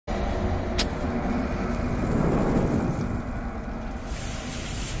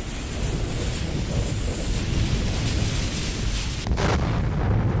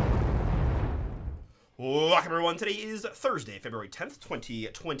Welcome, everyone. Today is Thursday, February 10th,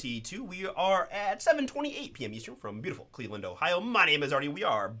 2022. We are at 7:28 p.m. Eastern from beautiful Cleveland, Ohio. My name is Artie. We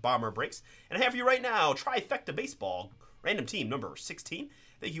are Bomber Breaks. And I have for you right now, Trifecta Baseball, random team number 16.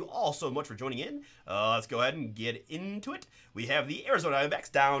 Thank you all so much for joining in. Let's go ahead and get into it. We have the Arizona Diamondbacks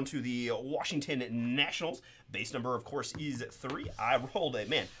down to the Washington Nationals. Base number, of course, is 3. I rolled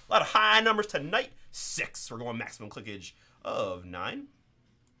a lot of high numbers tonight. 6. We're going maximum clickage of 9.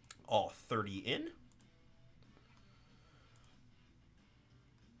 All 30 in.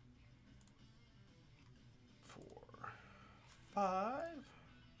 4, 5,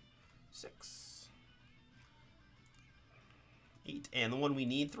 6, 8, and the one we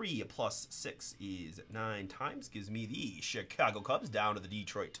need, 3 plus 6 is 9 times. Gives me the Chicago Cubs down to the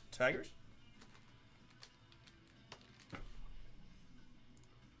Detroit Tigers.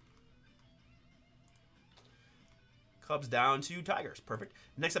 Cubs down to Tigers. Perfect.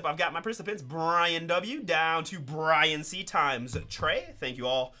 Next up, I've got my participants, Brian W. down to Brian C. times Trey. Thank you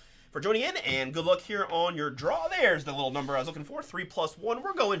all for joining in, and good luck here on your draw. There's the little number I was looking for, 3 plus 1.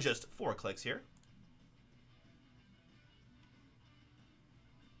 We're going just 4 clicks here.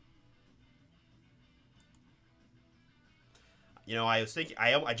 You know, I was thinking,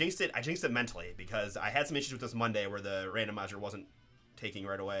 I jinxed it mentally because I had some issues with this Monday where the randomizer wasn't taking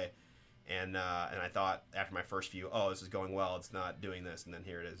right away. And I thought after my first few, oh, this is going well, it's not doing this, and then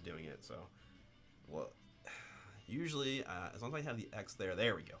here it is doing it. So, well, usually, as long as I have the X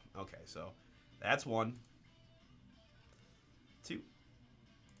there we go. Okay, so that's 1, 2,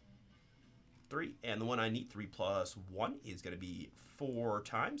 3, and the one I need, 3 plus 1, is going to be 4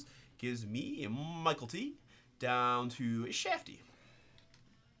 times. Gives me Michael T. down to Shafty.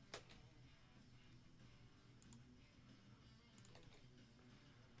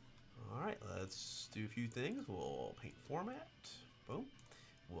 All right, let's do a few things. We'll paint format. Boom.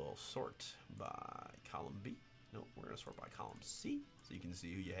 We'll sort by column B. Nope, we're going to sort by column C so you can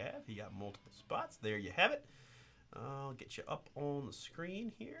see who you have. You got multiple spots. There you have it. I'll get you up on the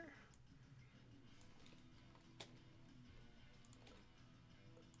screen here.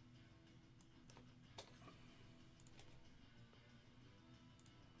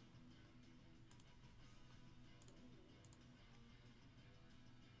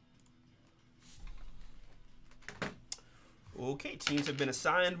 Okay, teams have been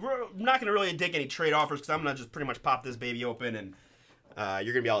assigned. We're not going to really dig any trade offers because I'm going to just pretty much pop this baby open, and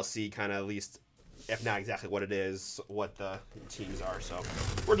you're going to be able to see kind of at least, if not exactly what it is, what the teams are. So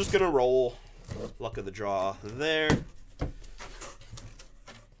we're just going to roll. Luck of the draw there.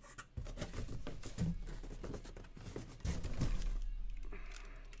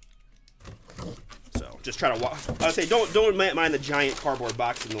 So just try to walk. I would say don't mind the giant cardboard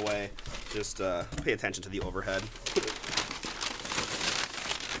box in the way. Just pay attention to the overhead.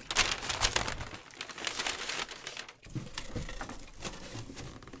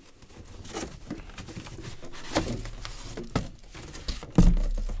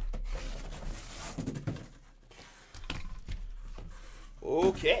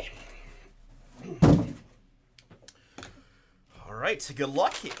 Okay. All right, good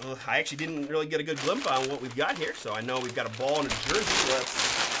luck. I actually didn't really get a good glimpse on what we've got here, so I know we've got a ball and a jersey.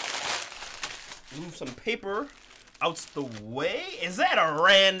 Let's move some paper out the way. Is that a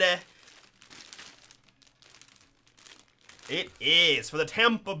Randy? It is. For the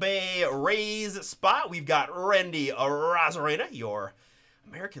Tampa Bay Rays spot, we've got Randy Arozarena, your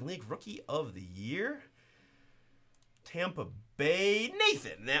American League Rookie of the Year. Tampa Bay,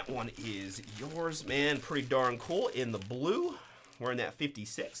 Nathan, that one is yours, man. Pretty darn cool in the blue. Wearing that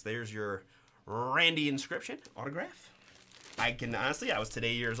 56. There's your Randy inscription autograph. I can honestly, I was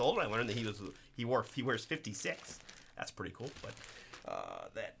today years old when I learned that he wears 56. That's pretty cool. But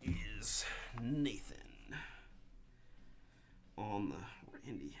that is Nathan on the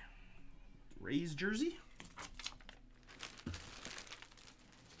Randy Rays jersey.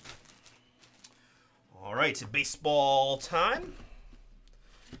 All right, baseball time.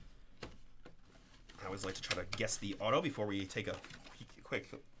 I always like to try to guess the auto before we take a quick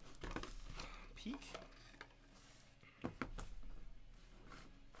peek.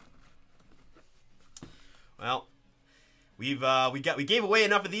 Well, we gave away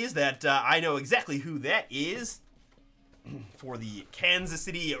enough of these that I know exactly who that is. For the Kansas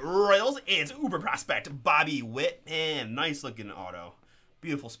City Royals, it's Uber prospect Bobby Witt, and nice looking auto.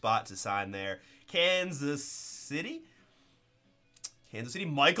 Beautiful spot to sign there. Kansas City,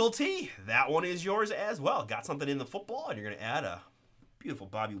 Michael T. That one is yours as well. Got something in the football, and you're going to add a beautiful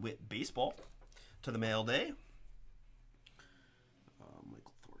Bobby Witt baseball to the mail day.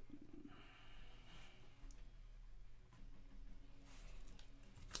 Michael Thornton.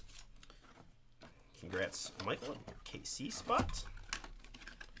 Congrats, Michael, on your KC spot.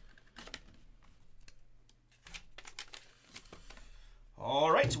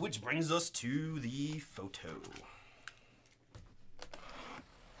 All right, which brings us to the photo.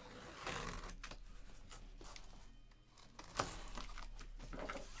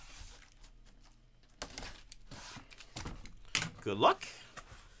 Good luck.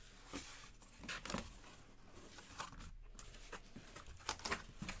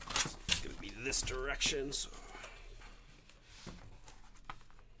 It's going to be this direction. So.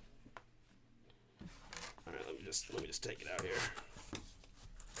 All right, let me just take it out here.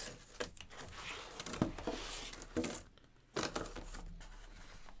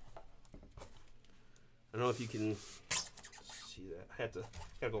 I don't know if you can see that. I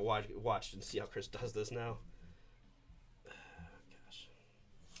gotta go watch and see how Chris does this now. Gosh.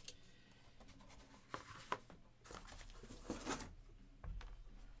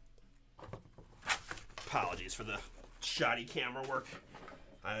 Apologies for the shoddy camera work.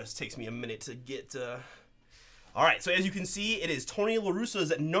 This takes me a minute to get. All right, so as you can see, it is Tony La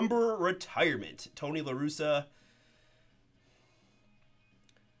Russa's number retirement. Tony La Russa.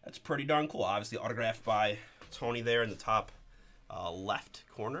 That's pretty darn cool. Obviously autographed by Tony there in the top left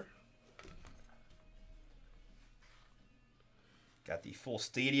corner. Got the full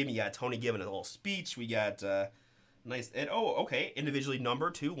stadium. You got Tony giving a little speech. We got nice. And, oh, okay. Individually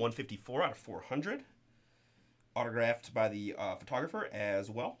numbered to 154 out of 400. Autographed by the photographer as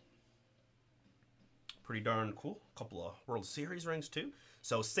well. Pretty darn cool. A couple of World Series rings too.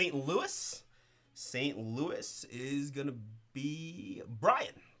 So St. Louis is gonna be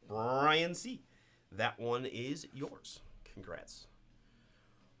Brian C. That one is yours. Congrats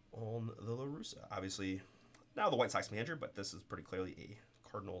on the La Russa. Obviously, now the White Sox manager, but this is pretty clearly a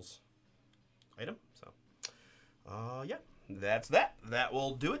Cardinals item. So, yeah, that's that. That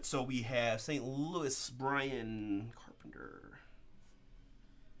will do it. So we have St. Louis Brian Carpenter.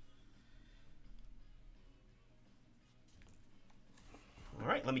 All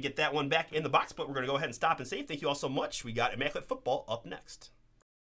right, let me get that one back in the box, but we're going to go ahead and stop and save. Thank you all so much. We got Immaculate Football up next.